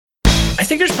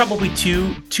think there's probably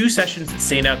two sessions that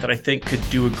stand out that I think could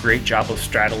do a great job of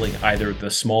straddling either the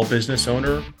small business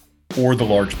owner or the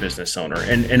large business owner.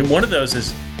 And one of those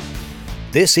is...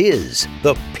 This is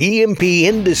the PMP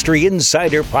Industry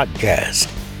Insider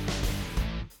Podcast.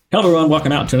 Hello, everyone.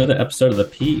 Welcome out to another episode of the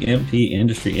PMP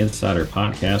Industry Insider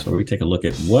Podcast, where we take a look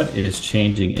at what is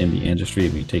changing in the industry,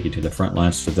 and we take you to the front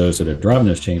lines to those that are driving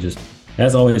those changes.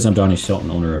 As always, I'm Donnie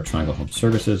Shelton, owner of Triangle Home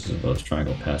Services, as well as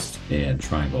Triangle Pest and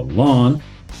Triangle Lawn.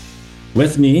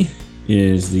 With me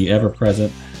is the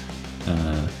ever-present,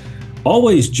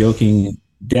 always joking,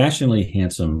 dashingly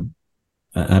handsome.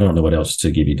 I don't know what else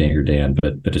to give you, Dan,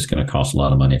 but it's going to cost a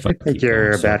lot of money. If I think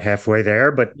you're about halfway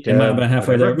there, but about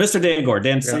halfway there, Mr. Dan Gore.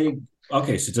 Dan, say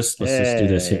okay. So let's just do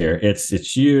this here.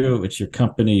 It's you, it's your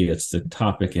company, it's the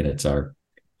topic, and it's our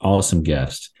awesome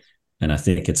guest, and I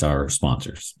think it's our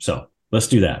sponsors. So let's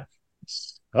do that.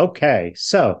 Okay,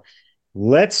 so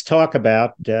let's talk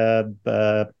about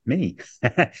me.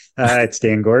 It's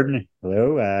Dan Gordon.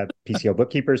 Hello, PCO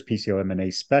bookkeepers, PCO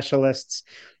M&A specialists,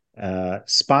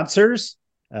 sponsors.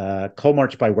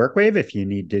 Coalmarch by WorkWave. If you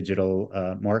need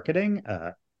digital marketing,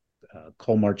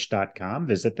 coalmarch.com,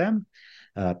 visit them.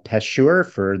 PestSure,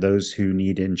 for those who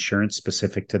need insurance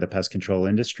specific to the pest control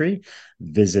industry,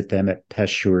 visit them at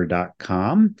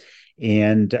pestsure.com.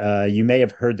 And you may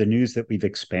have heard the news that we've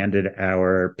expanded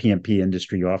our PMP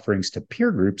industry offerings to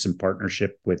peer groups in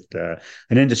partnership with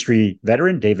an industry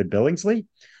veteran, David Billingsley.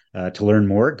 To learn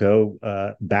more, go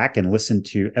back and listen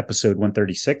to episode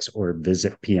 136 or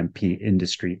visit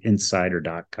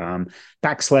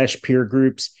pmpindustryinsider.com/peer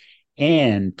groups.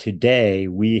 And today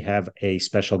we have a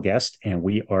special guest, and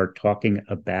we are talking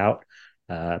about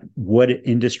what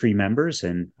industry members,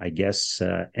 and I guess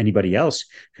anybody else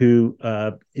who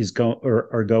are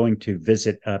going to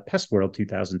visit PestWorld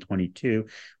 2022,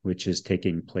 which is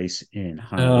taking place in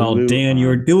Honolulu. Oh, Dan, you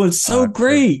were doing so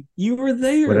great. You were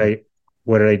there.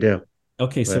 What did I do?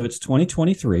 Okay, so it's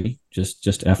 2023. Just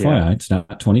FYI, it's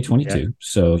not 2022. Yeah.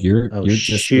 So you're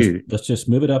just shoot. Let's just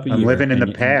move it up a year. I'm living in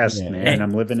the past, man.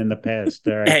 I'm living in the past.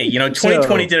 All right. Hey,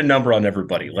 2020 did a number on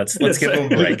everybody. Let's give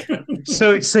them a break.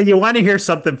 So you want to hear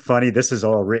something funny? This is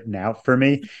all written out for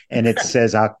me, and it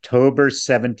says October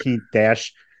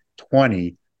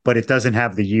 17th-20, but it doesn't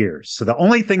have the year. So the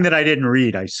only thing that I didn't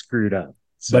read, I screwed up.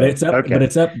 So, but it's up. Okay. But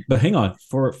it's up. But hang on,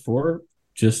 for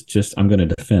just I'm going to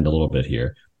defend a little bit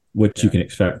here. What you can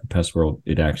expect from PestWorld,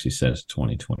 it actually says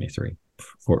 2023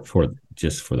 for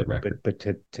the record. But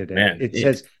today, man, it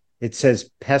says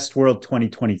PestWorld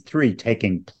 2023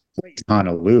 taking place in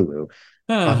Honolulu,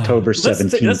 October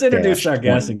 17th. Let's introduce our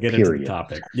guest and get into the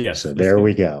topic. Yes. So there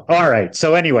we go. All right.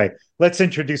 So anyway, let's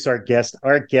introduce our guest.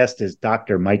 Our guest is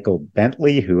Dr. Michael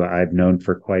Bentley, who I've known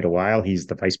for quite a while. He's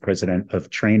the Vice President of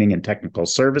Training and Technical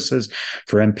Services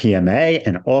for MPMA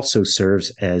and also serves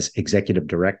as Executive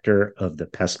Director of the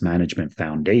Pest Management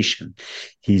Foundation.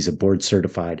 He's a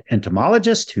board-certified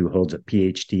entomologist who holds a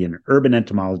PhD in urban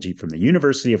entomology from the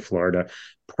University of Florida.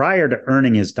 Prior to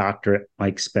earning his doctorate,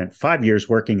 Mike spent 5 years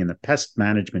working in the pest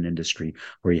management industry,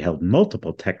 where he held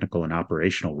multiple technical and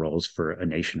operational roles for a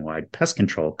nationwide pest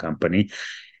control company.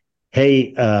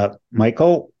 Hey,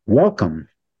 Michael, welcome.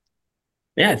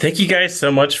 Yeah, thank you guys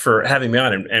so much for having me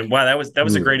on. And wow, that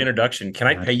was a great introduction. Can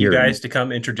I pay you guys to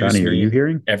come introduce Donnie, me? are you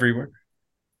hearing? Everywhere?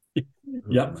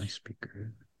 Yep. My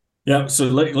speaker. Yeah, so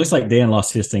it looks like Dan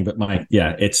lost his thing, but Mike,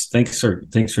 it's thanks for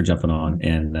jumping on,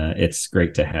 and it's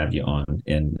great to have you on.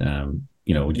 And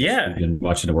we've been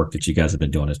watching the work that you guys have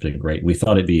been doing. It's been great. We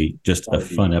thought it'd be just a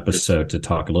fun episode to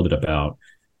talk a little bit about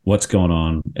what's going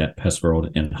on at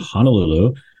PestWorld in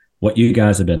Honolulu, what you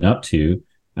guys have been up to,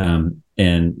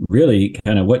 and really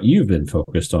kind of what you've been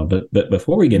focused on. But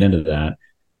before we get into that,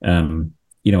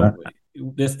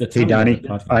 Hey, Donnie,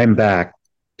 I'm back.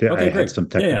 Okay, I great. had some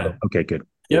technical. Yeah. Okay, good.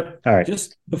 Yep. All right.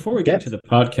 Just before we get to the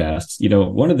podcast,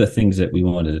 one of the things that we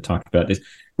wanted to talk about is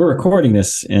we're recording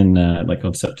this in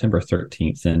on September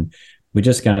 13th, and we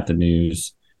just got the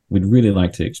news. We'd really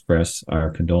like to express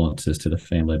our condolences to the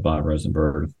family of Bob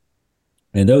Rosenberg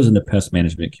and those in the pest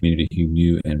management community who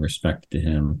knew and respected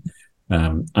him.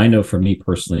 I know for me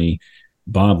personally,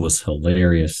 Bob was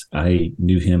hilarious. I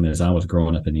knew him as I was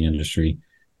growing up in the industry.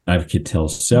 I could tell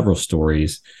several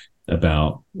stories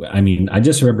about, I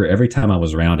just remember every time I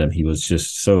was around him, he was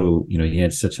just so, he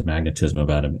had such a magnetism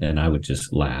about him, and I would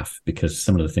just laugh because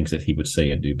some of the things that he would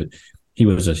say and do, but he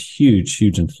was a huge,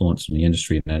 huge influence in the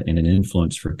industry and an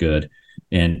influence for good.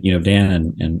 And,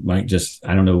 Dan and Mike,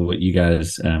 I don't know what you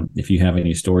guys, if you have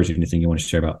any stories or anything you want to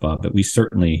share about Bob, but we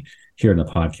certainly here in the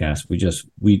podcast,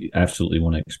 we absolutely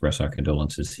want to express our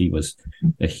condolences. He was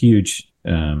a huge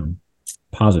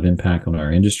positive impact on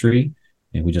our industry.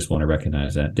 And we just want to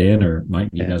recognize that. Dan or Mike,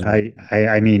 you Yeah, guys?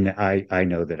 I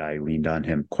know that I leaned on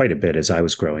him quite a bit as I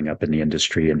was growing up in the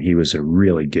industry, and he was a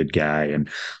really good guy and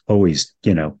always,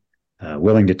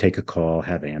 willing to take a call,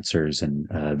 have answers, and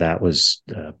that was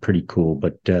pretty cool.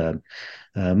 But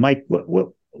Mike,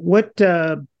 what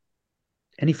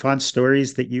any fun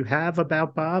stories that you have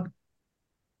about Bob?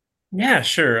 Yeah,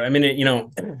 sure. I mean,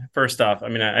 first off, I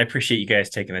mean, I appreciate you guys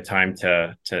taking the time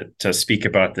to speak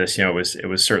about this. It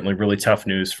was certainly really tough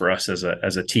news for us as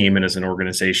a team and as an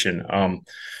organization.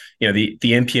 The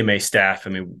NPMA staff, I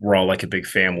mean, we're all like a big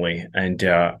family, and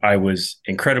I was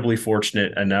incredibly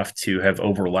fortunate enough to have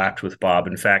overlapped with Bob.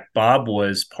 In fact, Bob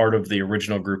was part of the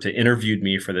original group that interviewed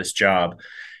me for this job.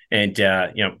 And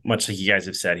much like you guys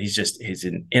have said, he's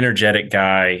an energetic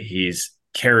guy. He's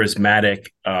charismatic.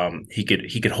 He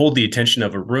could hold the attention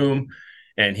of a room,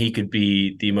 and he could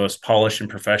be the most polished and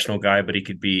professional guy, but he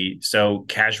could be so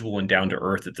casual and down to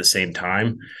earth at the same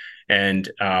time. And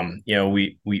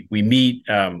we meet.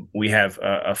 We have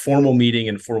a formal meeting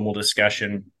and formal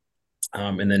discussion.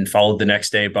 And then followed the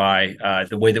next day by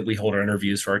the way that we hold our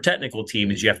interviews for our technical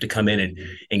team is you have to come in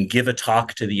and give a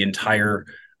talk to the entire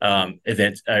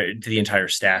event, to the entire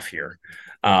staff here.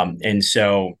 And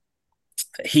so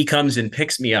he comes and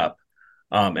picks me up,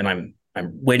 and I'm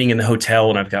waiting in the hotel,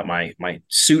 and I've got my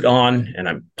suit on, and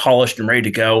I'm polished and ready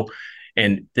to go.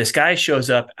 And this guy shows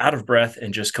up out of breath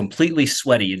and just completely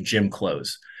sweaty in gym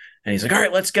clothes. And he's like, "All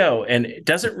right, let's go." And it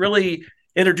doesn't really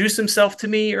introduce himself to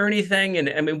me or anything. And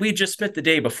I mean, we just spent the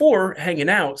day before hanging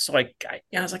out. So I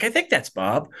was like, "I think that's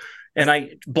Bob." And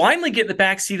I blindly get in the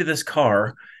back seat of this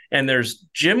car, and there's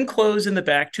gym clothes in the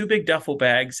back, two big duffel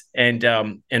bags. And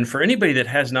for anybody that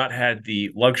has not had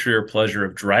the luxury or pleasure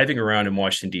of driving around in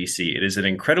Washington, D.C., it is an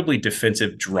incredibly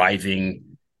defensive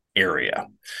driving area.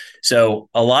 So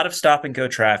a lot of stop and go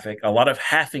traffic, a lot of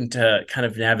having to kind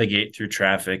of navigate through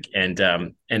traffic, and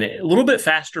a little bit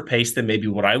faster pace than maybe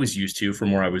what I was used to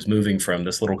from where I was moving from,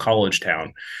 this little college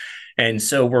town. And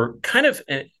so we're kind of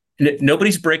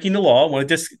nobody's breaking the law. I want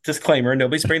to disclaimer: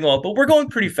 nobody's breaking the law, but we're going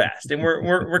pretty fast, and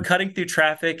we're cutting through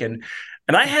traffic, and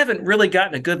I haven't really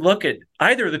gotten a good look at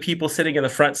either of the people sitting in the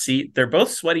front seat. They're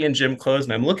both sweaty in gym clothes,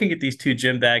 and I'm looking at these two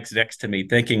gym bags next to me,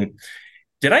 thinking,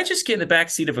 did I just get in the back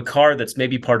seat of a car that's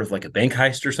maybe part of like a bank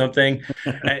heist or something?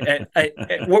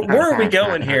 Where are we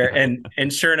going here?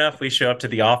 And sure enough, we show up to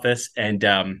the office, and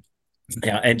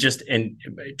and just in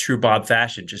true Bob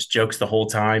fashion, just jokes the whole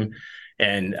time.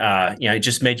 And it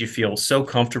just made you feel so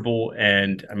comfortable.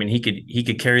 And I mean, he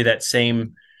could carry that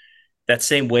same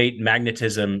weight and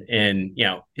magnetism, and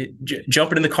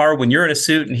jumping in the car when you're in a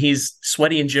suit and he's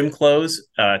sweaty in gym clothes,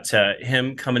 to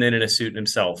him coming in a suit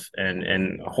himself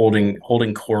and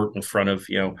holding court in front of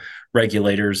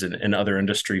regulators and other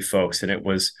industry folks. And it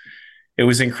was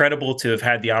incredible to have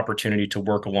had the opportunity to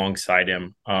work alongside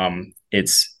him.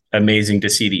 It's amazing to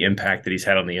see the impact that he's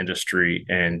had on the industry,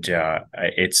 and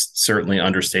it's certainly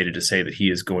understated to say that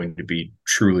he is going to be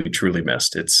truly, truly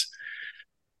missed.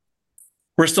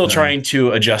 We're still trying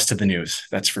to adjust to the news,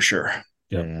 that's for sure.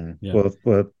 Yeah.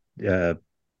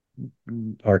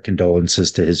 Our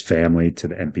condolences to his family, to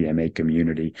the MPMA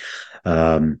community.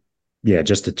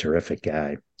 Just a terrific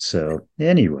guy. So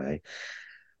anyway,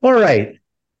 all right.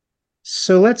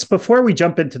 So before we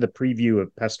jump into the preview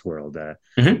of PestWorld,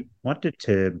 wanted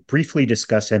to briefly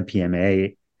discuss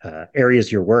MPMA,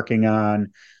 areas you're working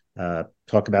on,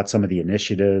 talk about some of the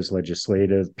initiatives,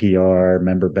 legislative, PR,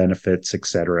 member benefits, et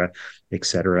cetera, et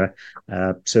cetera.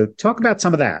 So talk about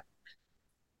some of that.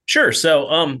 Sure.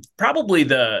 So probably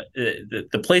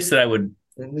the place that I would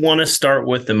want to start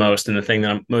with the most, and the thing that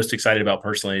I'm most excited about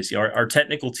personally, is our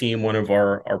technical team. One of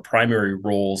our primary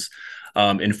roles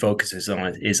and focus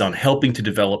is on helping to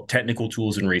develop technical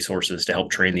tools and resources to help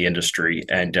train the industry.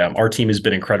 And our team has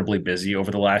been incredibly busy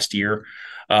over the last year.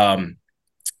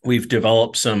 We've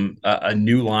developed a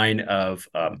new line of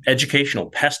educational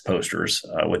pest posters,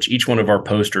 which each one of our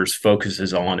posters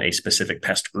focuses on a specific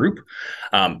pest group,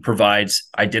 provides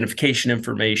identification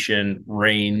information,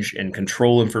 range, and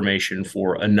control information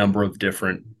for a number of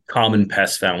different common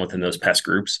pests found within those pest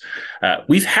groups.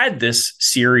 We've had this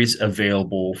series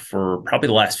available for probably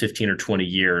the last 15 or 20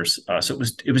 years. So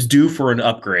it was due for an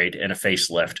upgrade and a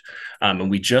facelift. And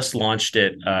we just launched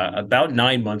it about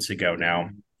 9 months ago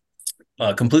now.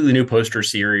 A completely new poster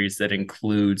series that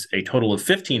includes a total of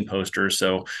 15 posters.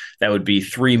 So that would be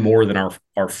 3 more than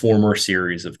our former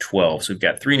series of 12. So we've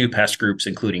got 3 new pest groups,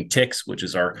 including ticks, which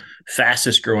is our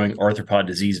fastest growing arthropod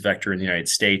disease vector in the United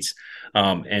States,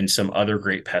 and some other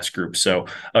great pest groups. So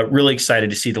really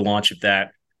excited to see the launch of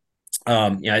that.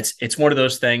 It's one of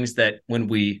those things that when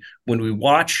we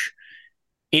watch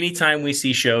anytime we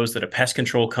see shows that a pest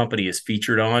control company is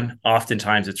featured on,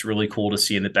 oftentimes it's really cool to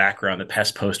see in the background the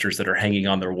pest posters that are hanging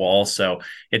on their walls. So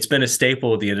it's been a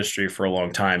staple of the industry for a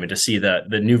long time. And to see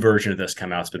the new version of this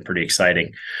come out has been pretty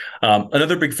exciting.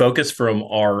 Another big focus from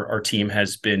our team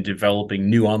has been developing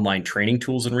new online training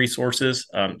tools and resources.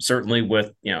 Certainly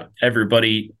with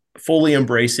everybody fully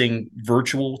embracing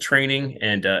virtual training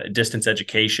and distance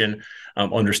education,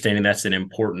 understanding that's an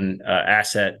important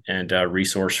asset and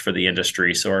resource for the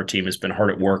industry. So our team has been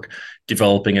hard at work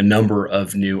developing a number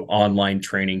of new online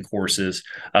training courses,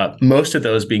 most of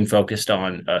those being focused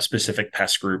on specific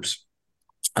pest groups.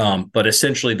 But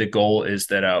essentially, the goal is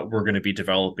that we're going to be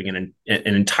developing an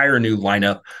entire new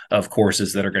lineup of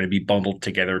courses that are going to be bundled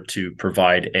together to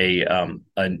provide a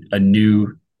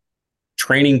new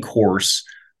training course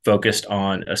focused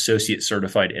on associate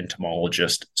certified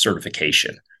entomologist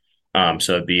certification.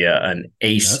 So it'd be an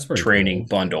ACE training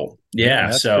bundle. Yeah.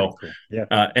 So cool.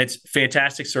 It's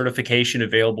fantastic certification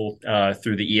available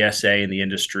through the ESA and the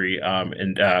industry.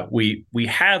 And we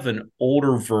have an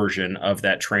older version of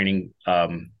that training,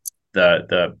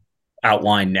 the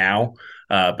outline now.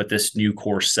 But this new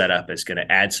course setup is going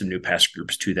to add some new pest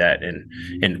groups to that and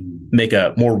make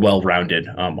a more well-rounded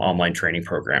online training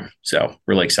program. So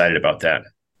really excited about that.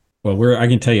 Well, I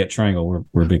can tell you at Triangle,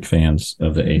 we're big fans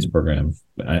of the ACE program.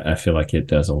 I feel like it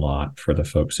does a lot for the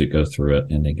folks who go through it,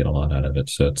 and they get a lot out of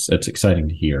it. So it's exciting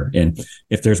to hear. And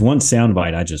if there's one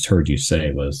soundbite I just heard you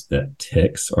say was that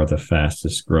ticks are the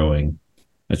fastest growing.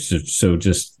 It's just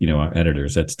our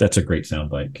editors, that's a great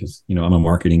soundbite because I'm a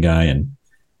marketing guy, and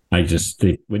I just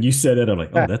think when you said it, I'm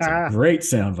like, oh, that's a great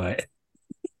soundbite.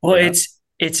 Well,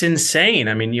 it's insane.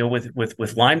 I mean,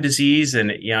 with Lyme disease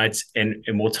and and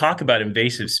we'll talk about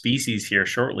invasive species here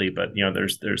shortly, but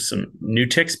there's some new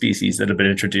tick species that have been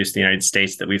introduced in the United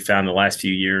States that we've found in the last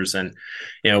few years. And,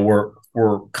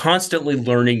 we're constantly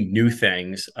learning new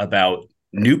things about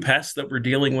new pests that we're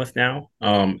dealing with now,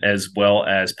 as well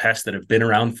as pests that have been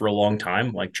around for a long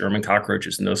time, like German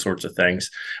cockroaches and those sorts of things.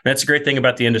 And that's a great thing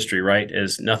about the industry, right?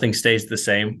 Is nothing stays the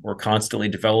same. We're constantly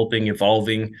developing,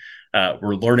 evolving.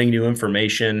 We're learning new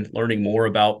information, learning more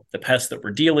about the pests that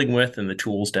we're dealing with and the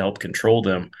tools to help control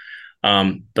them.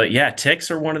 But yeah, ticks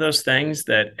are one of those things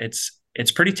that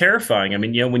it's pretty terrifying. I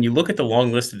mean, when you look at the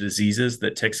long list of diseases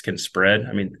that ticks can spread,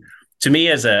 I mean, to me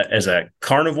as a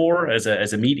carnivore, as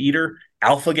a meat eater,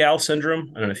 alpha-gal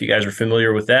syndrome, I don't know if you guys are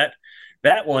familiar with that.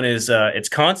 That one is it's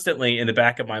constantly in the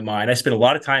back of my mind. I spend a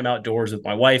lot of time outdoors with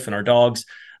my wife and our dogs.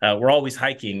 We're always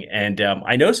hiking, and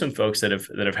I know some folks that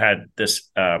have had this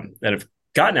that have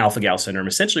gotten alpha-gal syndrome.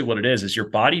 Essentially, what it is your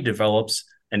body develops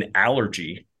an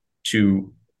allergy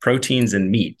to proteins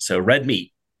in meat, so red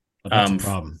meat,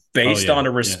 based on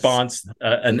a response,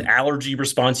 an allergy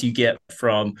response you get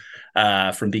from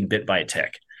being bit by a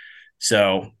tick.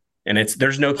 So, and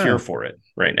there's no cure for it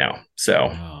right now.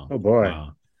 So, oh boy.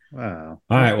 Wow.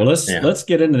 All right. Well, let's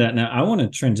get into that now. I want to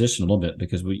transition a little bit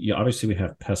because we have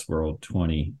PestWorld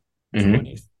 2023. We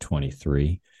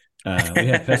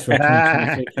have PestWorld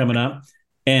 2023 coming up,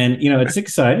 and it's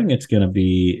exciting. It's going to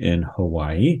be in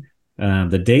Hawaii.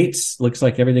 The dates looks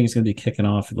like everything's going to be kicking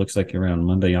off. It looks like around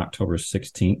Monday, October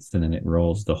 16th, and then it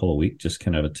rolls the whole week. Just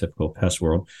kind of a typical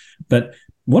PestWorld. But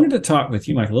wanted to talk with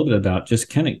you, Mike, a little bit about just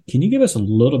can you give us a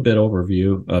little bit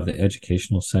overview of the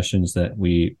educational sessions that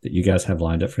you guys have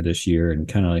lined up for this year, and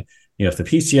kind of if the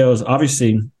PCOs,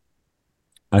 obviously,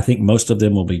 I think most of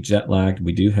them will be jet lagged.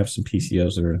 We do have some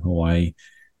PCOs that are in Hawaii,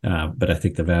 but I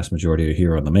think the vast majority are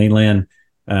here on the mainland.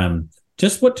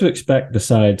 Just what to expect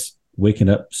besides waking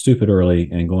up stupid early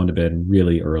and going to bed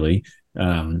really early,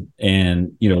 and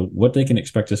what they can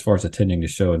expect as far as attending the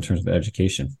show in terms of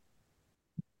education.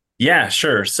 Yeah,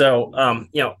 sure. So,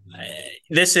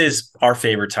 this is our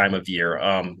favorite time of year.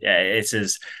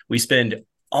 We spend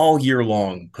all year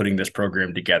long putting this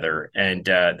program together, and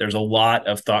there's a lot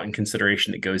of thought and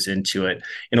consideration that goes into it.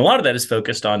 And a lot of that is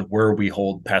focused on where we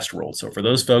hold PestWorld. So for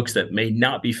those folks that may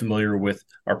not be familiar with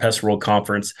our PestWorld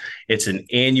conference, it's an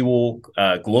annual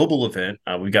global event.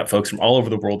 We've got folks from all over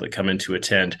the world that come in to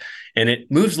attend, and it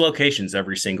moves locations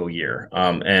every single year.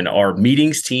 And our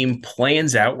meetings team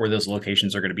plans out where those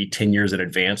locations are going to be 10 years in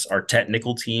advance. Our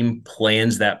technical team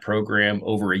plans that program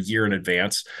over a year in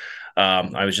advance.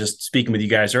 I was just speaking with you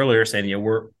guys earlier saying,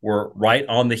 we're right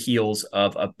on the heels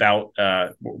of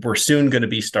we're soon going to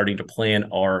be starting to plan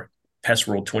our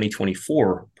PestWorld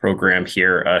 2024 program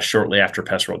here shortly after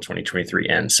PestWorld 2023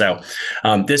 ends. So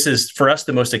this is for us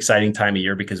the most exciting time of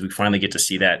year because we finally get to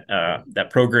see that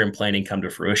program planning come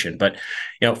to fruition. But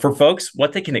for folks,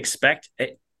 what they can expect,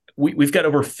 we've got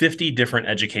over 50 different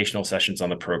educational sessions on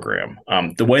the program.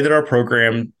 The way that our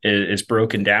program is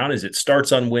broken down is it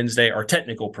starts on Wednesday, our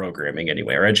technical programming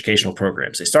anyway, our educational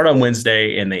programs. They start on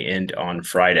Wednesday and they end on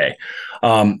Friday.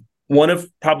 One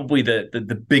of probably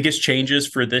the biggest changes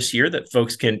for this year that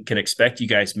folks can expect, you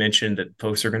guys mentioned that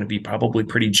folks are going to be probably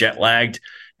pretty jet lagged.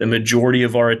 The majority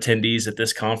of our attendees at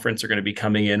this conference are going to be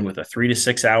coming in with a 3 to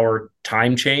 6 hour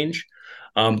time change.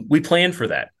 We plan for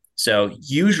that. So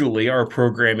usually our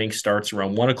programming starts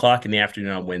around 1 o'clock in the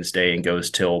afternoon on Wednesday and goes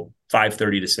till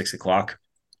 5:30 to 6 o'clock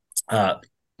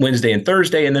Wednesday and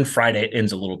Thursday, and then Friday it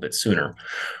ends a little bit sooner.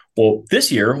 Well,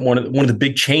 this year, one of the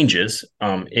big changes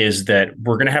is that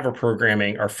we're going to have our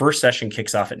programming. Our first session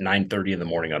kicks off at 9:30 in the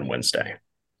morning on Wednesday.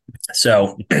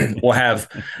 So we'll have,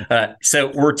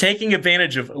 so we're taking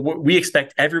advantage of, we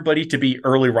expect everybody to be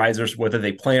early risers, whether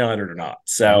they plan on it or not.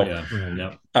 So,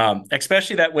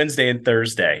 especially that Wednesday and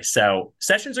Thursday. So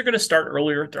sessions are going to start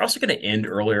earlier. They're also going to end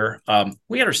earlier.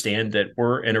 We understand that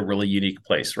we're in a really unique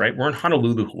place, right? We're in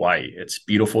Honolulu, Hawaii. It's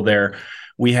beautiful there.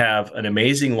 We have an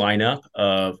amazing lineup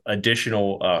of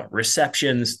additional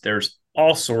receptions. There's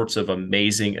all sorts of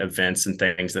amazing events and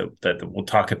things that we'll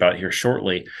talk about here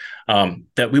shortly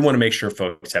that we want to make sure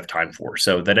folks have time for.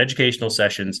 So that educational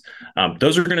sessions,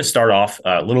 those are going to start off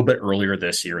a little bit earlier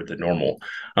this year than normal.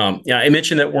 I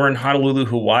mentioned that we're in Honolulu,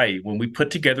 Hawaii. When we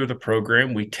put together the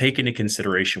program, we take into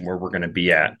consideration where we're going to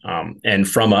be at. And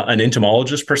from an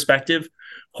entomologist perspective,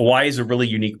 Hawaii is a really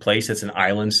unique place. It's an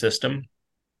island system.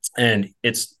 And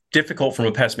it's difficult from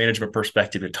a pest management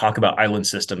perspective to talk about island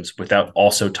systems without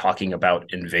also talking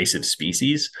about invasive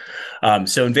species.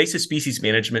 So invasive species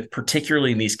management,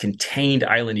 particularly in these contained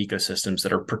island ecosystems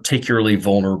that are particularly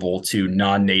vulnerable to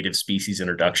non-native species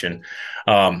introduction,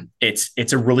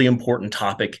 it's a really important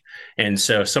topic. And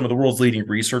so some of the world's leading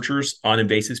researchers on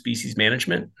invasive species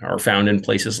management are found in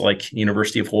places like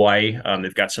University of Hawaii.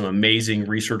 They've got some amazing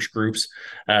research groups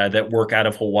that work out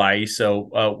of Hawaii. So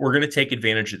we're going to take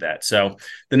advantage of that. So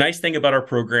the nice thing about our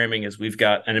programming is we've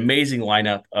got an amazing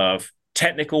lineup of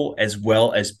technical as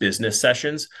well as business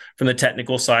sessions. From the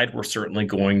technical side, we're certainly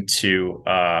going to,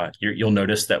 you'll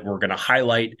notice that we're going to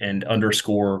highlight and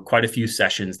underscore quite a few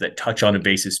sessions that touch on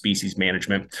invasive species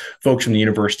management. Folks from the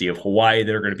University of Hawaii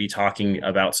that are going to be talking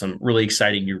about some really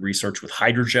exciting new research with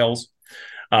hydrogels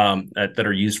that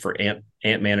are used for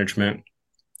ant management.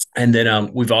 And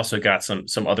then we've also got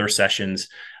some other sessions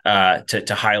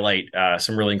to highlight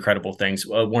some really incredible things.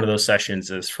 One of those sessions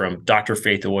is from Dr.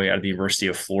 Faith Oy out of the University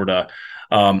of Florida.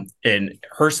 And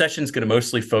her session is going to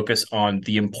mostly focus on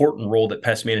the important role that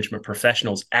pest management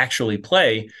professionals actually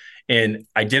play in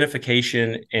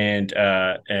identification and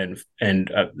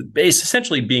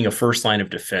essentially being a first line of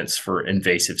defense for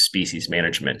invasive species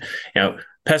management.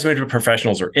 Pest management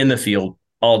professionals are in the field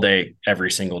all day, every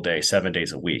single day, 7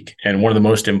 days a week. And one of the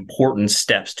most important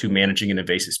steps to managing an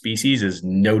invasive species is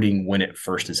noting when it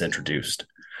first is introduced.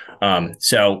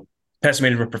 So pest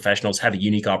management professionals have a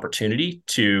unique opportunity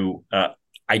to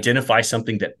identify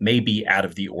something that may be out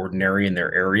of the ordinary in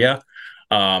their area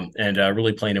and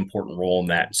really play an important role in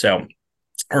that. So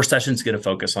our session is going to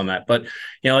focus on that. But,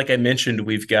 like I mentioned,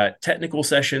 we've got technical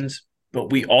sessions, but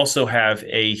we also have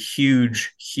a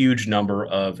huge, huge number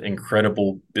of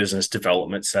incredible business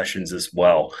development sessions as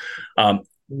well.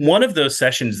 One of those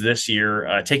sessions this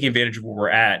year, taking advantage of where we're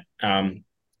at,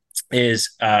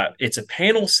 is it's a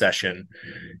panel session.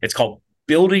 It's called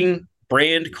Building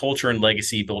Brand, Culture, and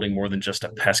Legacy, Building More Than Just a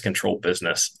Pest Control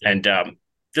Business. And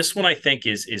this one I think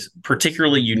is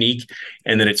particularly unique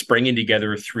in that it's bringing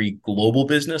together 3 global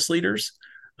business leaders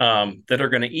that are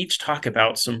going to each talk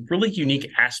about some really unique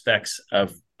aspects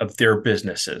of their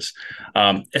businesses.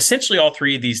 Essentially, all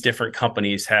 3 of these different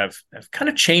companies have kind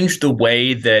of changed the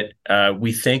way that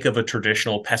we think of a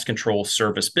traditional pest control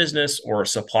service business or a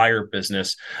supplier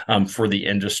business for the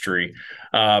industry.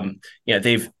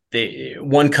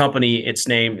 One company, its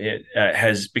name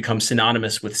has become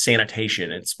synonymous with sanitation.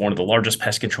 It's one of the largest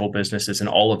pest control businesses in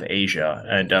all of Asia.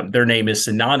 And their name is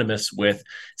synonymous with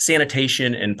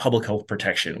sanitation and public health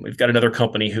protection. We've got another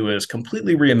company who has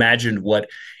completely reimagined what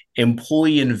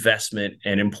employee investment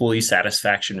and employee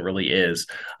satisfaction really is,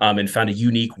 and found a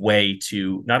unique way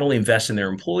to not only invest in their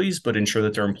employees, but ensure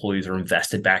that their employees are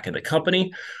invested back in the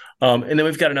company. And then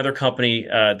we've got another company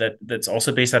that's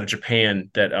also based out of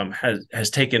Japan that has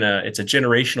taken it's a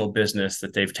generational business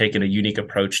that they've taken a unique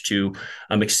approach to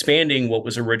expanding what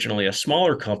was originally a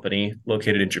smaller company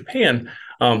located in Japan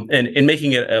and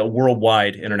making it a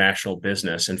worldwide international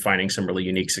business and finding some really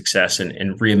unique success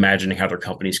and reimagining how their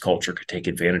company's culture could take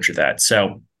advantage of that.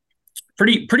 So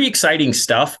pretty exciting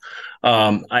stuff.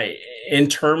 I In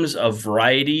terms of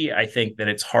variety, I think that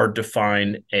it's hard to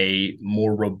find a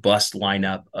more robust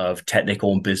lineup of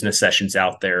technical and business sessions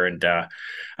out there, and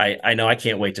I know I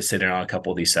can't wait to sit in on a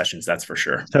couple of these sessions. That's for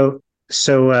sure.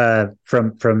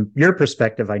 From your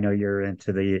perspective, I know you're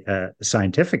into the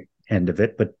scientific end of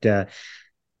it, but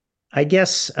I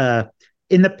guess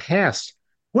in the past,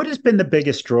 what has been the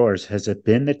biggest drawers? Has it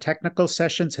been the technical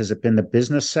sessions? Has it been the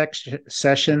business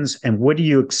sessions? And what do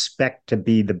you expect to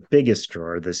be the biggest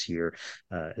drawer this year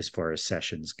as far as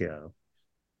sessions go?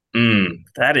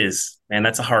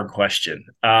 That's a hard question.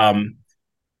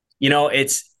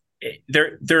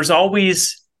 There's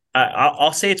always,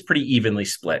 I'll say it's pretty evenly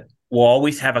split. We'll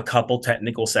always have a couple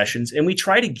technical sessions, and we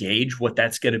try to gauge what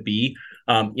that's going to be.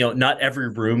 Not every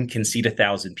room can seat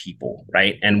 1,000 people,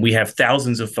 right? And we have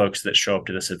thousands of folks that show up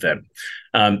to this event.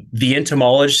 The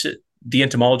entomologist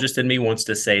in me wants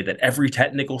to say that every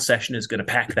technical session is going to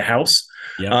pack the house.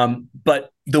 Yeah.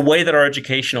 But the way that our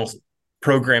educational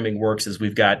programming works is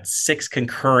we've got 6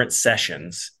 concurrent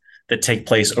sessions that take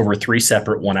place over 3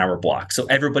 separate 1-hour blocks. So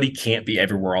everybody can't be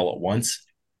everywhere all at once.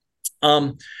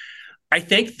 I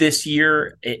think this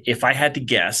year, if I had to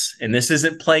guess, and this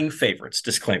isn't playing favorites,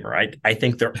 disclaimer, I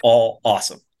think they're all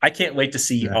awesome. I can't wait to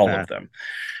see all of them.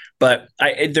 But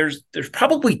there's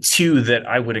probably 2 that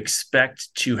I would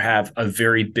expect to have a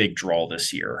very big draw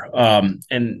this year.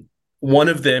 And one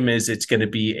of them is it's going to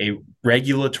be a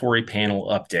regulatory panel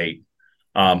update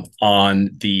on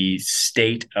the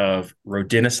state of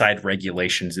rodenticide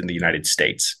regulations in the United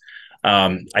States.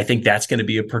 I think that's going to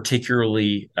be a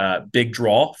particularly big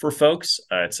draw for folks.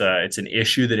 It's an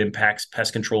issue that impacts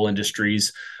pest control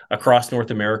industries across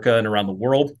North America and around the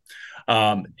world.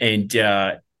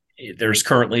 There's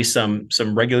currently some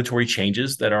regulatory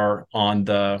changes that are on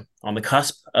the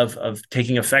cusp of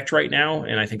taking effect right now,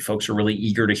 and I think folks are really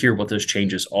eager to hear what those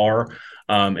changes are,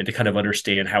 and to kind of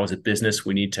understand how, as a business,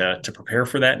 we need to prepare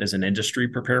for that, and as an industry,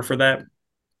 prepare for that.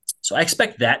 So I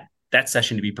expect that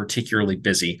session to be particularly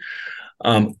busy.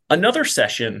 Another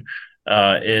session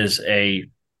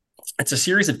it's a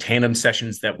series of tandem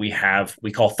sessions that we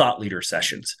call thought leader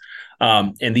sessions.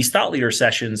 And these thought leader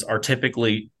sessions are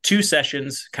typically 2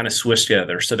 sessions kind of swished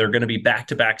together. So they're going to be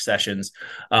back-to-back sessions.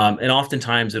 And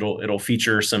oftentimes it'll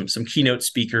feature some keynote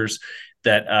speakers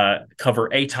that cover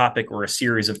a topic or a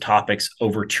series of topics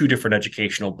over 2 different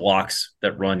educational blocks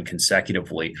that run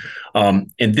consecutively.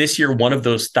 And this year, one of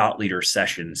those thought leader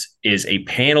sessions is a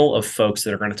panel of folks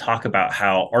that are going to talk about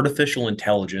how artificial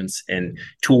intelligence and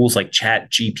tools like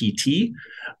ChatGPT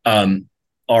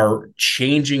are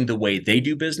changing the way they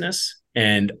do business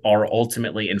and are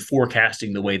ultimately in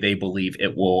forecasting the way they believe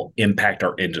it will impact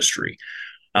our industry.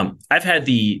 I've had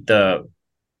the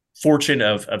fortune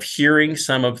of hearing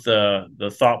some of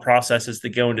the thought processes that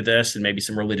go into this, and maybe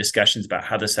some early discussions about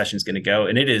how the session is going to go.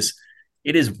 And it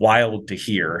is wild to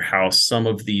hear how some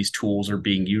of these tools are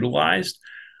being utilized.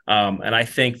 And I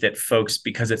think that folks,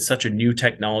 because it's such a new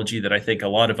technology, that I think a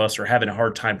lot of us are having a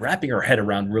hard time wrapping our head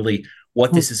around really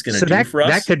what this is going to do for us.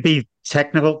 That could be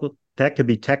technical. That could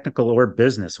be technical or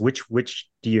business. Which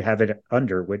do you have it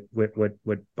under?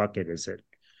 What bucket is it?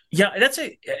 Yeah,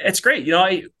 it's great.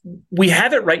 We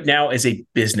have it right now as a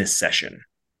business session.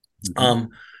 Mm-hmm.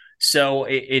 So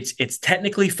it's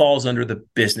technically falls under the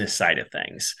business side of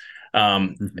things.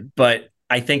 But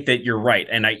I think that you're right.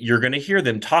 And you're going to hear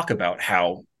them talk about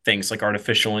how things like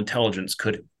artificial intelligence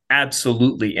could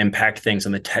absolutely impact things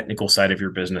on the technical side of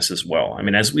your business as well. I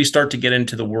mean, as we start to get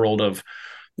into the world of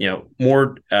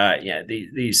more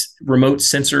these remote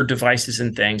sensor devices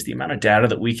and things, the amount of data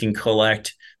that we can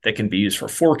collect that can be used for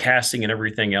forecasting and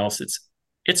everything else,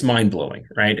 it's mind-blowing,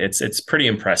 right? It's pretty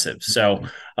impressive. So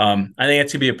I think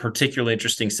it's going to be a particularly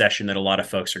interesting session that a lot of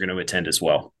folks are going to attend as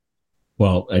well.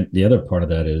 Well, the other part of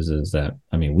that is that,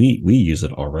 I mean, we use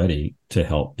it already to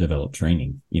help develop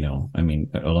training. I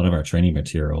mean, a lot of our training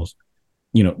materials,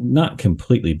 not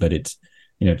completely, but it's,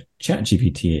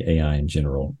 ChatGPT AI in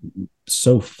general,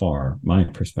 so far, my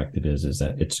perspective is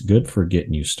that it's good for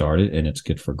getting you started and it's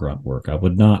good for grunt work. I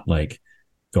would not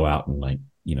go out and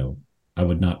I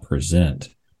would not present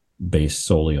based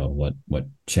solely on what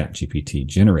ChatGPT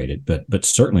generated, but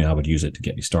certainly I would use it to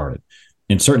get me started.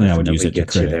 And certainly I would use it to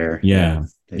get you there. Yeah.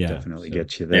 They definitely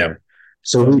get you there. Yeah.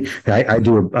 So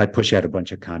I push out a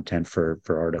bunch of content for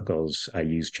articles. I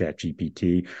use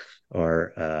ChatGPT.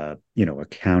 Or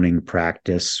accounting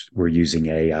practice. We're using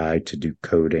AI to do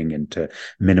coding and to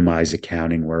minimize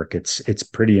accounting work. It's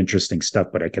pretty interesting stuff,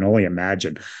 but I can only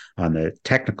imagine on the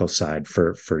technical side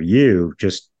for you,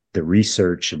 just the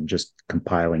research and just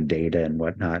compiling data and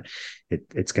whatnot.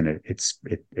 It's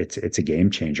a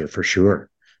game changer for sure.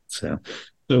 So,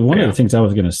 So one of Yeah. the things I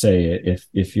was going to say,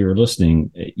 if you're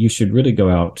listening, you should really go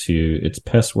out to it's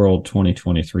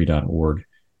pestworld2023.org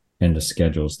and the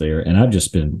schedules there. And I've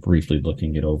just been briefly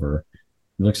looking it over.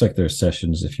 It looks like there's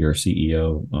sessions if you're a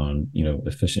CEO on,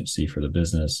 efficiency for the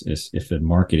business, is if in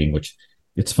marketing, which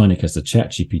it's funny because the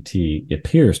chat GPT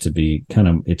appears to be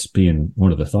it's being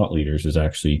one of the thought leaders is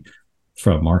actually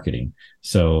from marketing.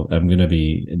 So I'm going to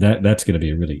be that's going to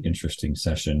be a really interesting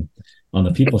session. On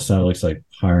the people side, it looks like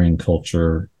hiring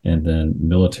culture and then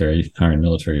hiring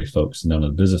military folks. And then on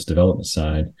the business development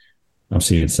side, I'm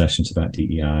seeing sessions about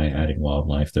DEI, adding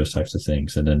wildlife, those types of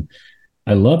things. And then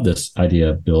I love this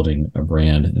idea of building a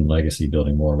brand and legacy,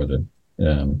 building more of the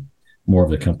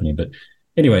company. But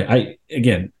anyway,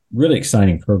 again, really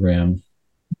exciting program.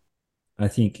 I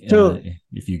think so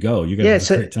if you go, you're going to yeah, have a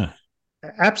so great time.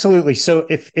 absolutely. So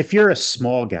if you're a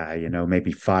small guy,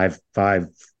 maybe five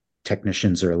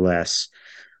technicians or less,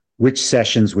 which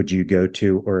sessions would you go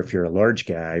to? Or if you're a large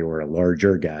guy or a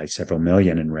larger guy, several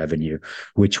million in revenue,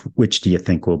 which do you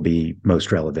think will be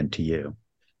most relevant to you?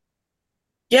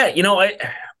 Yeah,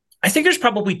 I think there's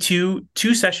probably two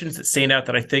sessions that stand out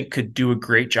that I think could do a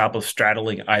great job of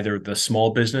straddling either the small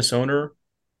business owner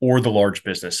or the large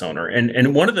business owner.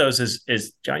 And one of those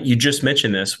is John, you just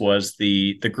mentioned this was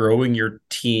the growing your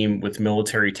team with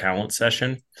military talent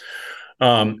session.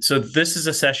 So this is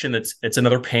a session it's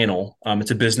another panel.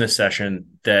 It's a business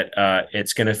session that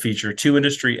it's going to feature two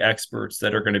industry experts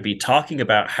that are going to be talking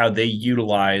about how they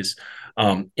utilize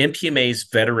MPMA's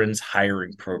Veterans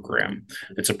Hiring Program.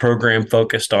 It's a program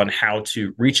focused on how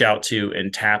to reach out to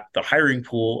and tap the hiring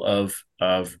pool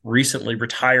of recently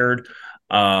retired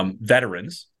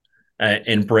veterans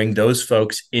and bring those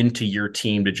folks into your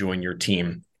team to join your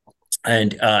team.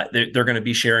 And they're going to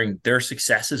be sharing their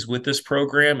successes with this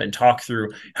program and talk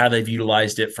through how they've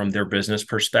utilized it from their business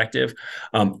perspective.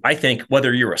 I think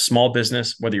whether you're a small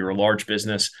business, whether you're a large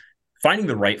business, finding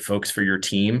the right folks for your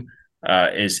team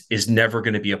is never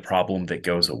going to be a problem that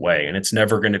goes away, and it's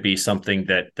never going to be something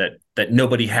that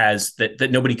nobody has that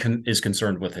nobody is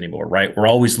concerned with anymore. Right? We're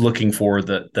always looking for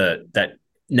that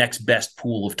next best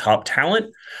pool of top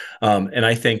talent, and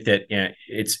I think that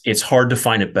it's hard to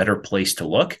find a better place to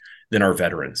look than our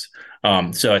veterans.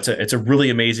 So it's a really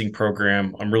amazing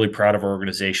program. I'm really proud of our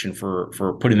organization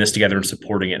for putting this together and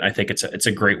supporting it. I think it's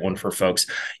a great one for folks.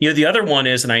 The other one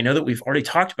is, and I know that we've already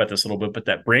talked about this a little bit, but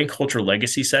that brand culture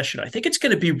legacy session, I think it's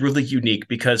going to be really unique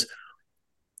because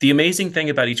the amazing thing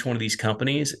about each one of these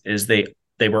companies is they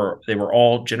were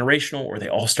all generational, or they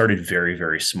all started very,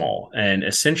 very small. And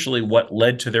essentially what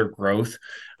led to their growth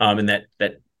and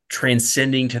that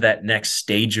transcending to that next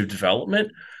stage of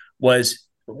development was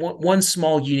one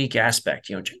small unique aspect,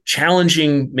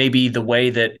 challenging maybe the way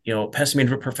that, pest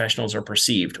management professionals are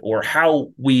perceived, or how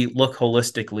we look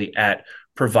holistically at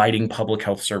providing public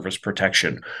health service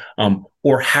protection,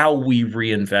 or how we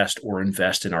reinvest or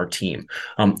invest in our team.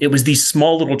 It was these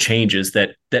small little changes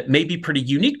that may be pretty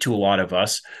unique to a lot of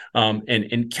us,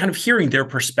 and kind of hearing their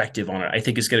perspective on it, I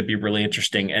think is going to be really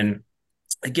interesting. And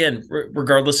again,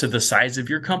 regardless of the size of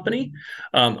your company,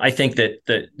 I think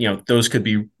that those could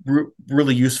be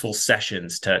really useful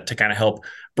sessions to kind of help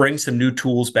bring some new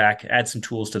tools back, add some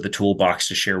tools to the toolbox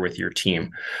to share with your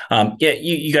team. Yeah,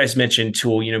 you guys mentioned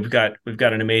tool. We've got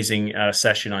an amazing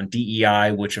session on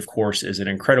DEI, which of course is an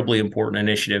incredibly important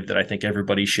initiative that I think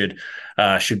everybody should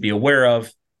be aware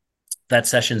of. That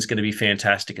session is going to be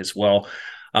fantastic as well.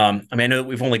 I know that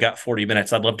we've only got 40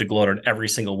 minutes. I'd love to gloat on every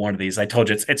single one of these. I told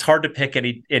you it's hard to pick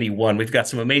any one. We've got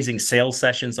some amazing sales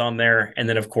sessions on there, and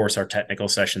then of course our technical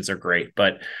sessions are great.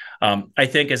 But I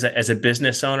think as a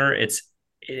business owner,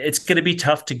 it's going to be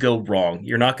tough to go wrong.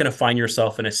 You're not going to find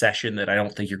yourself in a session that I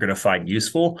don't think you're going to find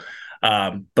useful.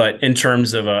 But in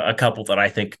terms of a couple that I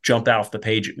think jump off the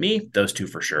page at me, those two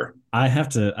for sure. I have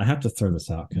to throw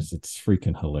this out because it's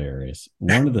freaking hilarious.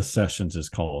 One of the sessions is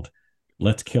called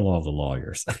 "Let's Kill All the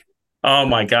Lawyers." Oh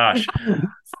my gosh.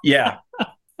 Yeah.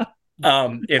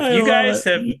 If you guys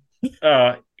have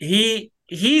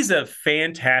he's a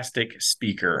fantastic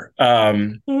speaker.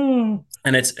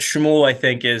 And it's Shmuel, I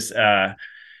think is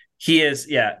he is,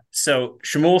 yeah. So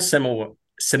Shmuel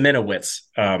Seminowitz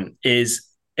is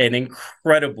an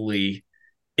incredibly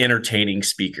entertaining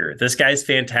speaker. This guy's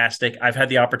fantastic. I've had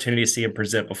the opportunity to see him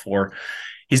present before.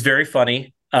 He's very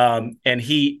funny. And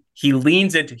he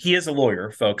leans into, he is a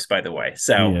lawyer, folks, by the way.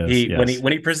 So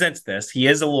when he presents this, he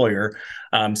is a lawyer.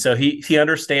 So he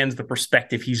understands the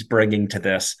perspective he's bringing to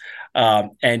this.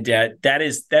 And that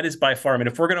is by far, I mean,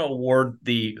 if we're going to award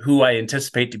who I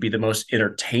anticipate to be the most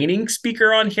entertaining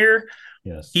speaker on here,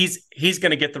 yes, he's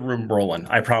going to get the room rolling.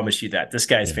 I promise you that. This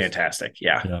guy is fantastic.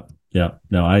 Yeah. Yeah.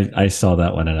 No, I saw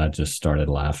that one and I just started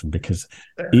laughing because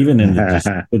even in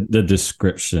the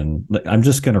description, like, I'm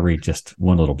just going to read just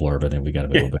one little blurb and then we got to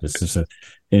move on. But it's just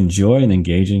enjoy an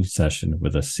engaging session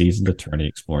with a seasoned attorney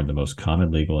exploring the most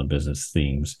common legal and business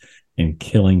themes and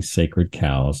killing sacred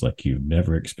cows like you've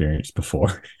never experienced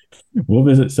before. We'll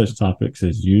visit such topics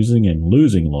as using and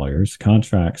losing lawyers,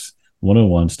 contracts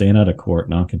 101, staying out of court,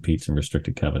 non-competes, and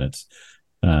restricted covenants.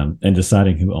 And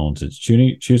deciding who owns it,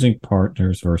 choosing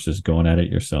partners versus going at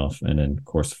it yourself, and then of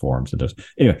course forums and those.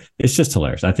 Anyway, it's just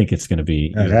hilarious. I think it's going to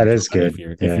be that is good.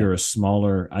 If you're a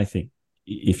smaller, I think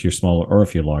if you're smaller or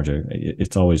if you're larger,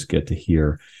 it's always good to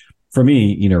hear. For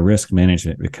me, risk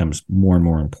management becomes more and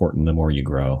more important the more you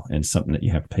grow, and something that you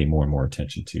have to pay more and more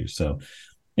attention to. So,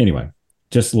 anyway,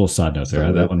 just a little side note there.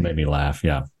 Absolutely. That one made me laugh.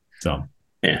 Yeah. So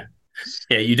yeah.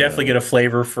 Yeah, you definitely get a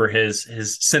flavor for his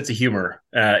sense of humor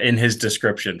in his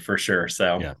description for sure.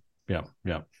 So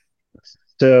yeah.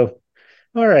 So,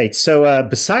 all right. So,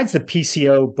 besides the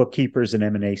PCO bookkeepers and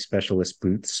M&A specialist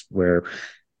booths, where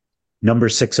number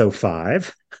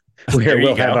 605, where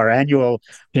we'll have our annual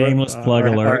shameless plug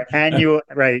alert, our annual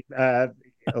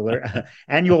alert,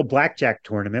 annual blackjack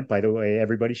tournament. By the way,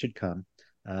 everybody should come.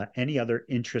 Any other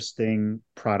interesting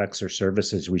products or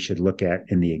services we should look at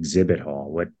in the exhibit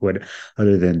hall? What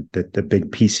other than the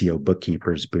big PCO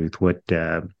bookkeepers booth?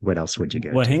 What else would you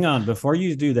get? Well, hang on before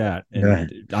you do that.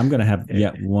 I'm going to have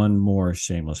yet one more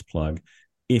shameless plug.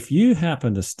 If you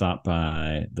happen to stop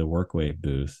by the Workwave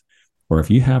booth, or if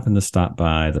you happen to stop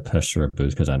by the PestWorld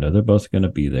booth, because I know they're both going to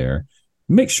be there,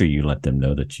 make sure you let them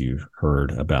know that you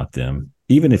heard about them.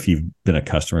 Even if you've been a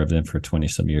customer of them for 20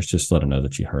 some years, just let them know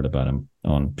that you heard about them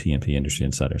on PMP Industry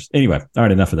Insiders. Anyway, all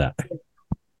right, enough of that.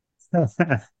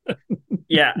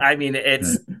 Yeah, I mean,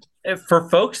 it's for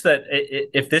folks that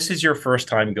if this is your first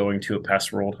time going to a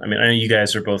PestWorld, I mean, I know you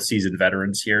guys are both seasoned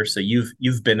veterans here, so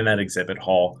you've been in that exhibit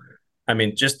hall. I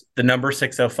mean, just the number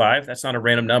 605, that's not a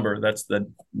random number. That's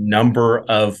the number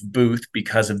of booth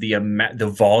because of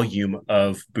the volume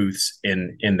of booths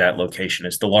in that location.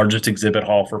 It's the largest exhibit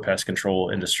hall for pest control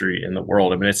industry in the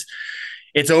world. I mean,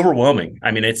 it's overwhelming.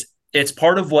 I mean, it's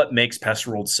part of what makes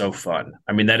PestWorld so fun.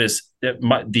 I mean, that is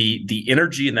the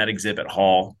energy in that exhibit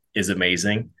hall is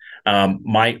amazing.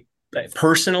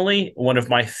 Personally, one of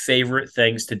my favorite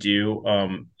things to do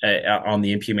on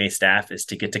the MPMA staff is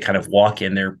to get to kind of walk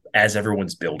in there as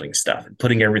everyone's building stuff and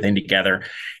putting everything together,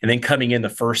 and then coming in the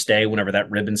first day whenever that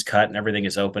ribbon's cut and everything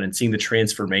is open and seeing the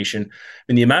transformation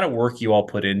and the amount of work you all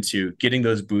put into getting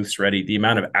those booths ready, the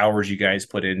amount of hours you guys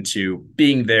put into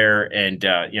being there, and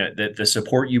the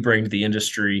support you bring to the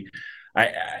industry.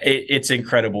 It's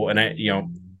incredible, and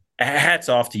hats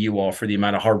off to you all for the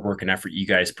amount of hard work and effort you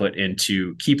guys put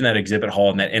into keeping that exhibit hall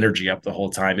and that energy up the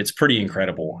whole time. It's pretty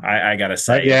incredible. I gotta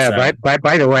say. Yeah.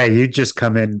 By the way, you just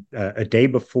come in a day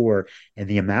before, and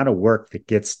the amount of work that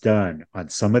gets done on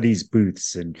some of these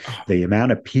booths and the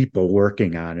amount of people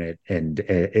working on it, and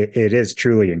it is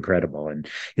truly incredible. And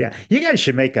yeah, you guys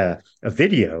should make a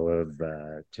video of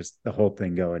just the whole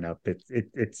thing going up.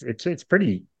 It's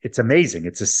pretty. It's amazing.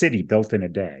 It's a city built in a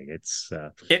day. That's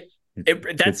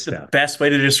the best way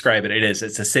to describe it. It's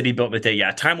a city built in a day.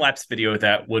 Yeah, time-lapse video of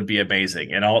that would be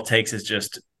amazing. And all it takes is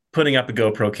just putting up a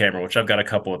GoPro camera, which I've got a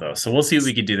couple of those. So we'll see what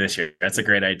we can do this year. That's a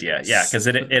great idea. Yeah, because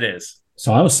it is.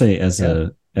 So I would say as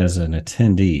an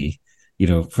attendee,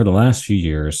 for the last few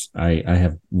years, I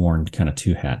have worn kind of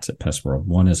two hats at PestWorld.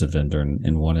 One as a vendor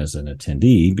and one as an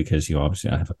attendee, because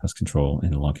I have a pest control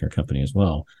and a lawn care company as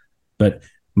well. But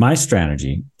my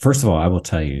strategy, first of all, I will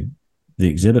tell you, the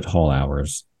exhibit hall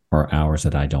hours are hours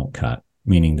that I don't cut,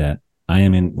 meaning that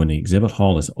when the exhibit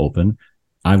hall is open,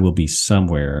 I will be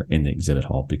somewhere in the exhibit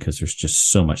hall because there's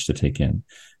just so much to take in.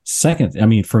 Second, I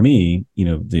mean, for me,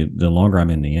 the longer I'm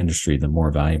in the industry, the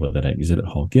more valuable that exhibit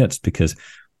hall gets, because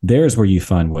there's where you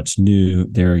find what's new.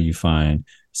 There you find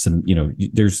some,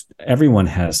 everyone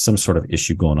has some sort of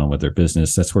issue going on with their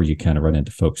business. That's where you kind of run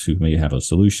into folks who may have a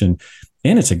solution.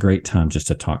 And it's a great time just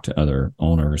to talk to other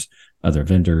owners, other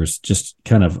vendors, just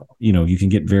kind of, you can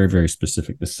get very, very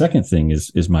specific. The second thing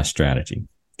is my strategy.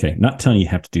 Okay. Not telling you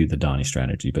have to do the Donnie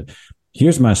strategy, but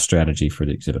here's my strategy for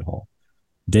the exhibit hall.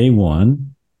 Day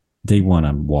one,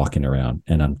 I'm walking around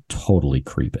and I'm totally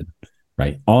creeping,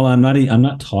 right? I'm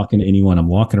not talking to anyone. I'm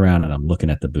walking around and I'm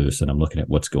looking at the booths and I'm looking at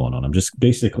what's going on. I'm just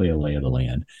basically a lay of the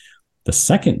land. The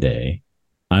second day,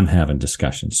 I'm having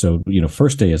discussions. So,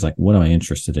 first day is like, what am I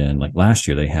interested in? Like last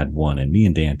year they had one, and me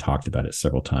and Dan talked about it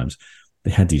several times.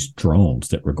 They had these drones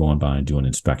that were going by and doing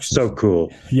inspections. So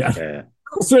cool. Yeah.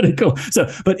 It's really cool. So,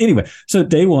 but anyway, so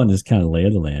day one is kind of lay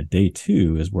of the land. Day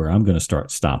two is where I'm going to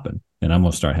start stopping and I'm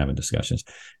going to start having discussions.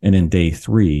 And then day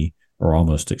three, are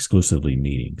almost exclusively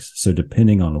meetings. So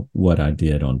depending on what I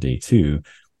did on day 2,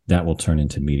 that will turn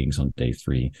into meetings on day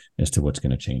 3 as to what's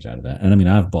going to change out of that. And I mean,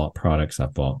 I've bought products.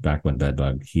 I've bought back when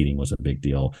bedbug heating was a big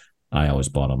deal. I always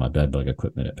bought all my bedbug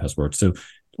equipment at PestWorld. So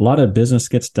a lot of business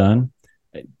gets done.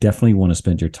 Definitely want to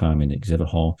spend your time in the exhibit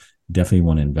hall. Definitely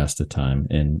want to invest the time.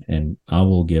 And I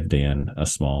will give Dan a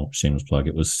small shameless plug.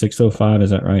 It was 605, is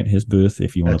that right? His booth,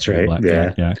 if you want That's to play right.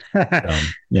 blackjack. Yeah.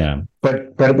 Yeah.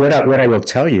 But what I will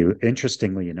tell you,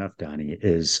 interestingly enough, Donnie,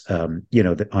 is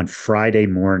that on Friday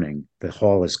morning the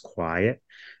hall is quiet,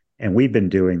 and we've been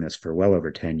doing this for well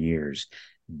over 10 years.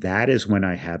 That is when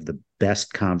I have the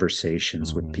best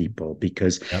conversations with people,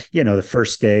 because Yep. the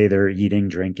first day they're eating,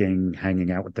 drinking,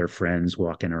 hanging out with their friends,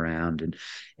 walking around,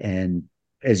 and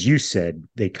as you said,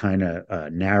 they kind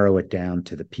of narrow it down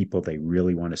to the people they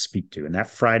really want to speak to. And that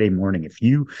Friday morning, if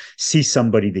you see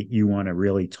somebody that you want to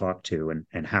really talk to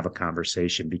and have a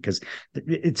conversation, because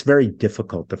it's very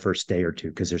difficult the first day or two,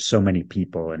 because there's so many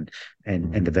people and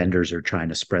the vendors are trying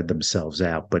to spread themselves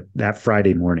out. But that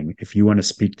Friday morning, if you want to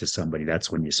speak to somebody,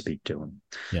 that's when you speak to them.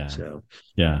 Yeah. So,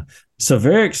 yeah. So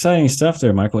very exciting stuff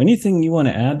there, Michael. Anything you want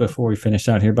to add before we finish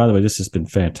out here? By the way, this has been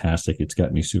fantastic. It's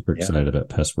got me super excited about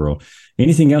PestWorld.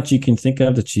 Anything else you can think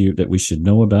of that we should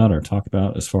know about or talk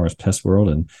about as far as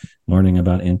PestWorld and learning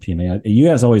about NPMA? You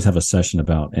guys always have a session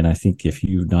about, and I think if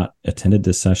you've not attended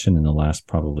this session in the last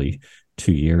probably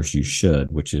 2 years, you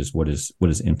should, which is what is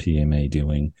NPMA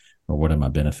doing, or what are my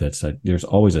benefits? There's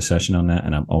always a session on that,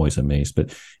 and I'm always amazed.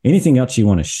 But anything else you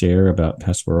want to share about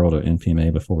PestWorld or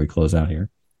NPMA before we close out here?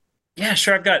 Yeah,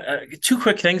 sure. I've got 2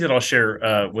 quick things that I'll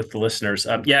share with the listeners.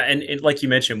 And like you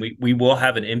mentioned, we will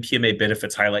have an NPMA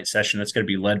benefits highlight session that's going to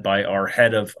be led by our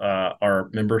head of our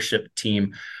membership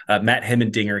team, Matt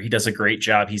Hemmendinger. He does a great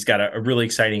job. He's got a really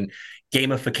exciting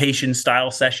gamification style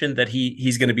session that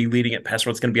he's going to be leading at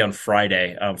PestWorld. It's going to be on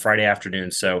Friday afternoon.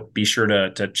 So be sure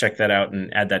to check that out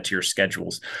and add that to your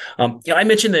schedules. I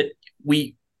mentioned that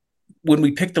when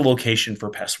we pick the location for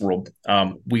PestWorld,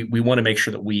 we want to make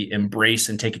sure that we embrace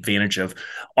and take advantage of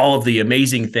all of the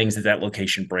amazing things that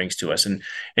location brings to us. And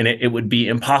it would be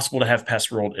impossible to have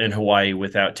PestWorld in Hawaii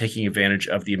without taking advantage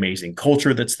of the amazing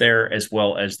culture that's there, as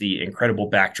well as the incredible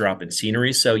backdrop and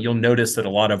scenery. So you'll notice that a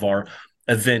lot of our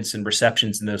events and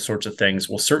receptions and those sorts of things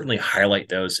will certainly highlight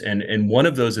those. And one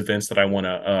of those events that I want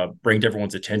to bring to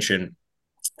everyone's attention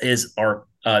is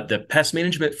the Pest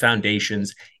Management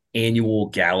Foundation's annual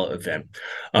gala event.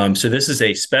 So this is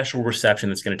a special reception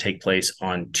that's going to take place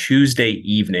on Tuesday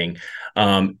evening.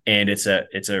 And it's a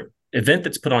event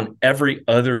that's put on every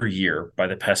other year by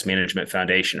the Pest Management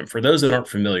Foundation. And for those that aren't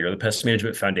familiar, the Pest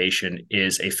Management Foundation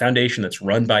is a foundation that's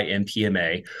run by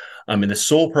NPMA. And the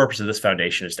sole purpose of this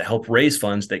foundation is to help raise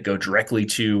funds that go directly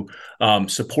to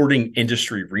supporting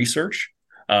industry research,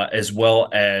 as well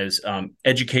as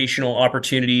educational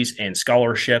opportunities and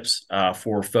scholarships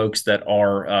for folks that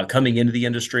are coming into the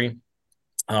industry,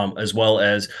 as well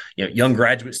as young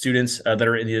graduate students that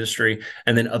are in the industry,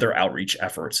 and then other outreach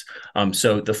efforts.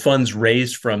 So the funds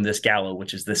raised from this gala,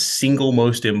 which is the single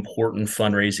most important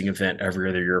fundraising event every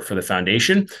other year for the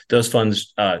foundation, those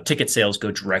funds, ticket sales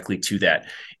go directly to that.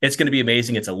 It's going to be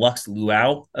amazing. It's a Lux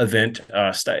Luau event,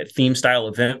 theme style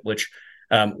event, which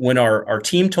when our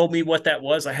team told me what that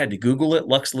was, I had to Google it.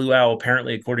 Lux Luau,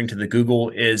 apparently, according to the Google,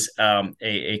 is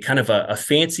a kind of a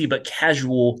fancy but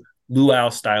casual luau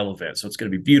style event. So it's going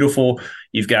to be beautiful.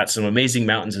 You've got some amazing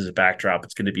mountains as a backdrop.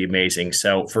 It's going to be amazing.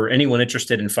 So for anyone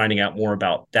interested in finding out more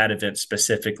about that event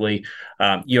specifically,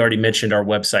 you already mentioned our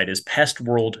website is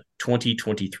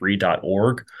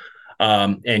pestworld2023.org.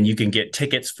 And you can get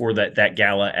tickets for that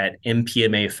gala at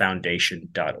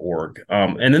mpmafoundation.org.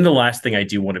 And then the last thing I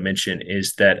do want to mention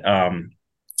is that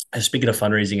speaking of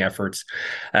fundraising efforts,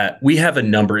 we have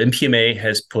NPMA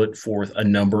has put forth a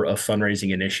number of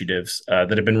fundraising initiatives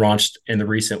that have been launched in the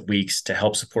recent weeks to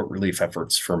help support relief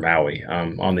efforts for Maui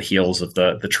on the heels of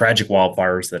the tragic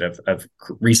wildfires that have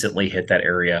recently hit that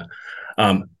area.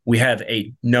 We have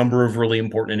a number of really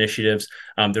important initiatives.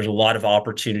 There's a lot of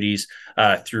opportunities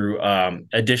through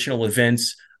additional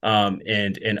events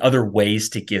and other ways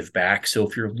to give back. So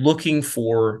if you're looking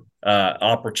for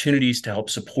opportunities to help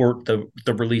support the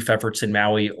relief efforts in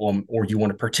Maui, or you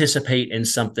want to participate in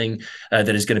something that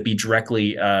is going to be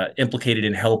directly implicated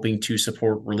in helping to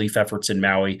support relief efforts in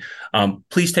Maui,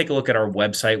 please take a look at our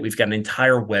website. We've got an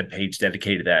entire webpage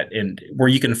dedicated to that. And where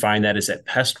you can find that is at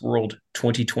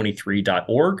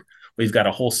pestworld2023.org. We've got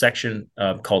a whole section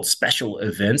called Special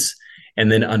Events. And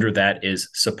then under that is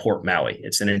Support Maui.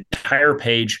 It's an entire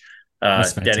page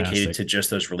dedicated to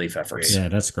just those relief efforts. Yeah,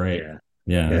 that's great.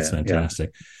 Yeah, that's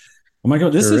fantastic. Well,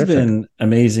 Michael, this has Terrific. been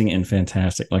amazing and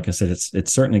fantastic. Like I said,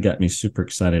 it's certainly got me super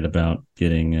excited about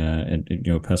getting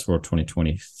PestWorld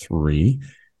 2023.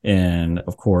 And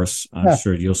of course, I'm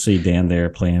sure you'll see Dan there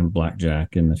playing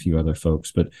blackjack and a few other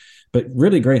folks. But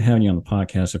really great having you on the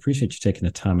podcast. I appreciate you taking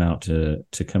the time out to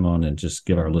come on and just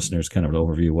give our listeners kind of an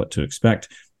overview of what to expect,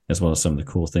 as well as some of the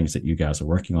cool things that you guys are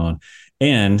working on,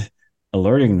 and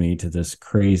alerting me to this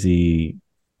crazy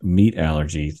meat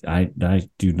allergy. I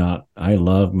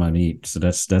love my meat. So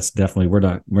that's definitely, we're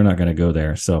not going to go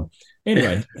there. So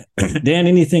anyway, Dan,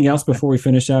 anything else before we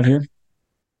finish out here?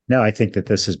 No, I think that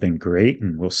this has been great,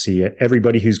 and we'll see it.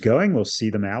 Everybody who's going, we'll see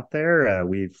them out there.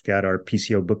 We've got our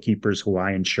PCO Bookkeepers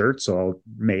Hawaiian shirts all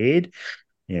made.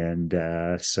 And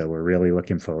so we're really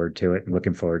looking forward to it, and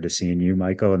looking forward to seeing you,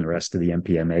 Michael, and the rest of the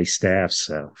MPMA staff.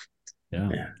 So yeah,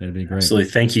 that'd be great.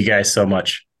 Absolutely. Thank you guys so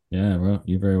much. Yeah, well,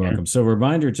 you're very welcome. So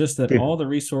reminder, just that all the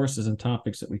resources and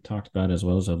topics that we talked about, as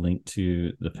well as a link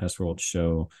to the PestWorld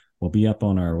show, will be up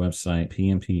on our website,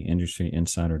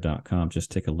 pmpindustryinsider.com. Just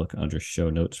take a look under show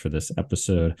notes for this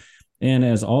episode. And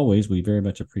as always, we very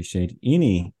much appreciate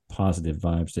any positive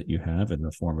vibes that you have in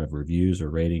the form of reviews or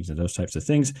ratings and those types of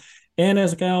things. And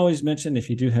as I always mentioned, if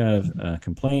you do have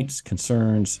complaints,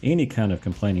 concerns, any kind of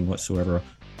complaining whatsoever,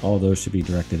 all those should be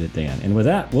directed at Dan. And with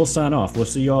that, we'll sign off. We'll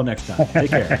see you all next time. Take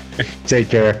care. Take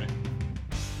care.